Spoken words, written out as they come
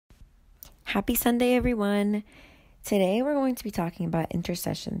Happy Sunday, everyone. Today we're going to be talking about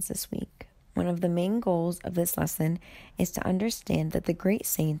intercessions this week. One of the main goals of this lesson is to understand that the great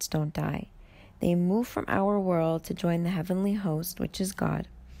saints don't die. They move from our world to join the heavenly host, which is God.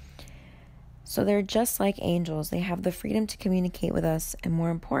 So they're just like angels. They have the freedom to communicate with us and, more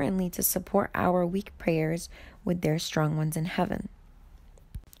importantly, to support our weak prayers with their strong ones in heaven.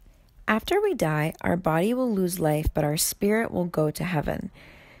 After we die, our body will lose life, but our spirit will go to heaven.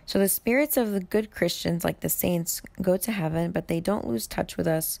 So the spirits of the good Christians, like the saints, go to heaven, but they don't lose touch with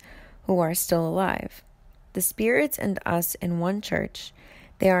us who are still alive. The spirits and us in one church,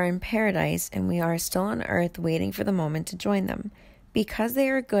 they are in paradise, and we are still on earth waiting for the moment to join them. Because they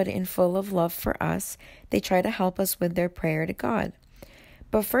are good and full of love for us, they try to help us with their prayer to God.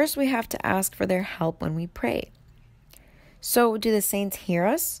 But first we have to ask for their help when we pray. So do the saints hear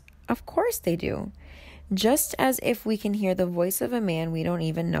us? Of course they do. Just as if we can hear the voice of a man we don't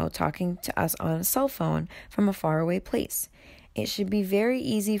even know talking to us on a cell phone from a faraway place. It should be very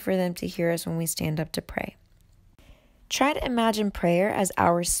easy for them to hear us when we stand up to pray. Try to imagine prayer as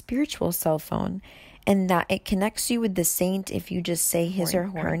our spiritual cell phone, and that it connects you with the saint if you just say his or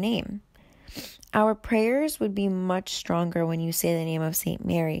her name. Our prayers would be much stronger when you say the name of Saint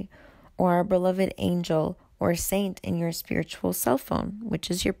Mary, or our beloved angel or saint in your spiritual cell phone, which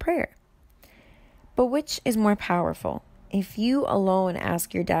is your prayer. But which is more powerful? If you alone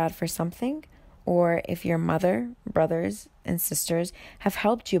ask your dad for something, or if your mother, brothers, and sisters have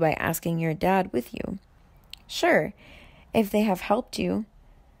helped you by asking your dad with you? Sure, if they have helped you,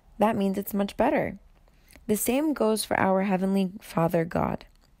 that means it's much better. The same goes for our Heavenly Father God.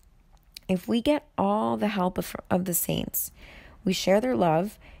 If we get all the help of the saints, we share their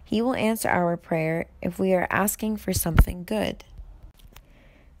love, He will answer our prayer if we are asking for something good.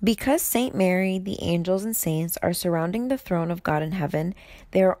 Because Saint Mary, the angels and saints are surrounding the throne of God in heaven,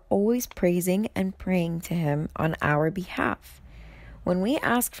 they are always praising and praying to Him on our behalf. When we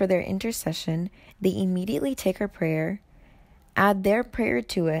ask for their intercession, they immediately take our prayer, add their prayer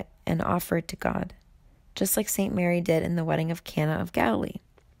to it, and offer it to God, just like Saint Mary did in the wedding of Cana of Galilee.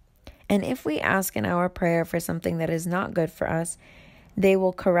 And if we ask in our prayer for something that is not good for us, they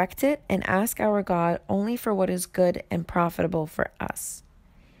will correct it and ask our God only for what is good and profitable for us.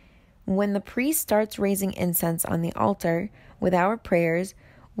 When the priest starts raising incense on the altar with our prayers,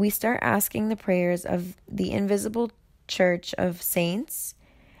 we start asking the prayers of the invisible church of saints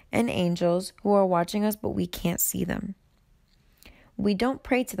and angels who are watching us, but we can't see them. We don't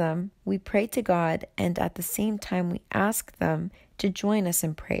pray to them, we pray to God, and at the same time we ask them to join us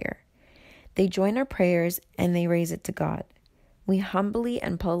in prayer. They join our prayers and they raise it to God. We humbly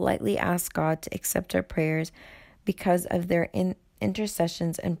and politely ask God to accept our prayers because of their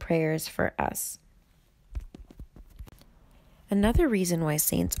intercessions and prayers for us. Another reason why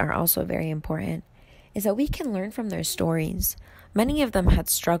saints are also very important is that we can learn from their stories. Many of them had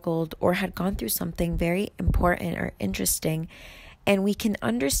struggled or had gone through something very important or interesting, and we can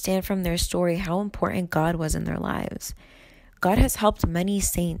understand from their story how important God was in their lives. God has helped many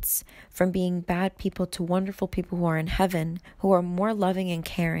saints from being bad people to wonderful people who are in heaven, who are more loving and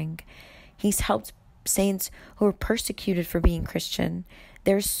caring. He's helped saints who are persecuted for being Christian.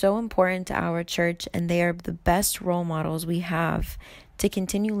 They're so important to our church, and they are the best role models we have to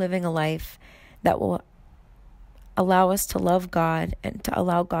continue living a life that will allow us to love God and to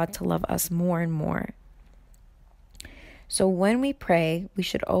allow God to love us more and more. So when we pray, we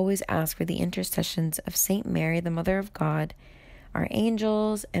should always ask for the intercessions of Saint Mary, the Mother of God, our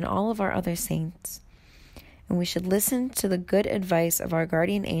angels, and all of our other saints. And we should listen to the good advice of our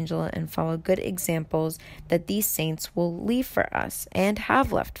guardian angel and follow good examples that these saints will leave for us and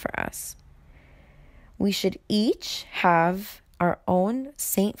have left for us. We should each have our own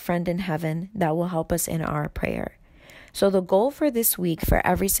saint friend in heaven that will help us in our prayer. So the goal for this week for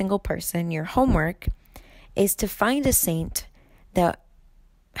every single person, your homework, is to find a saint that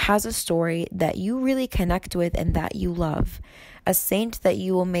has a story that you really connect with and that you love. A saint that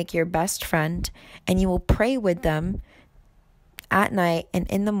you will make your best friend, and you will pray with them at night and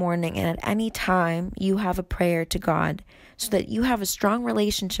in the morning, and at any time you have a prayer to God, so that you have a strong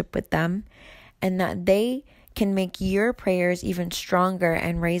relationship with them and that they can make your prayers even stronger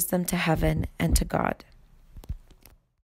and raise them to heaven and to God.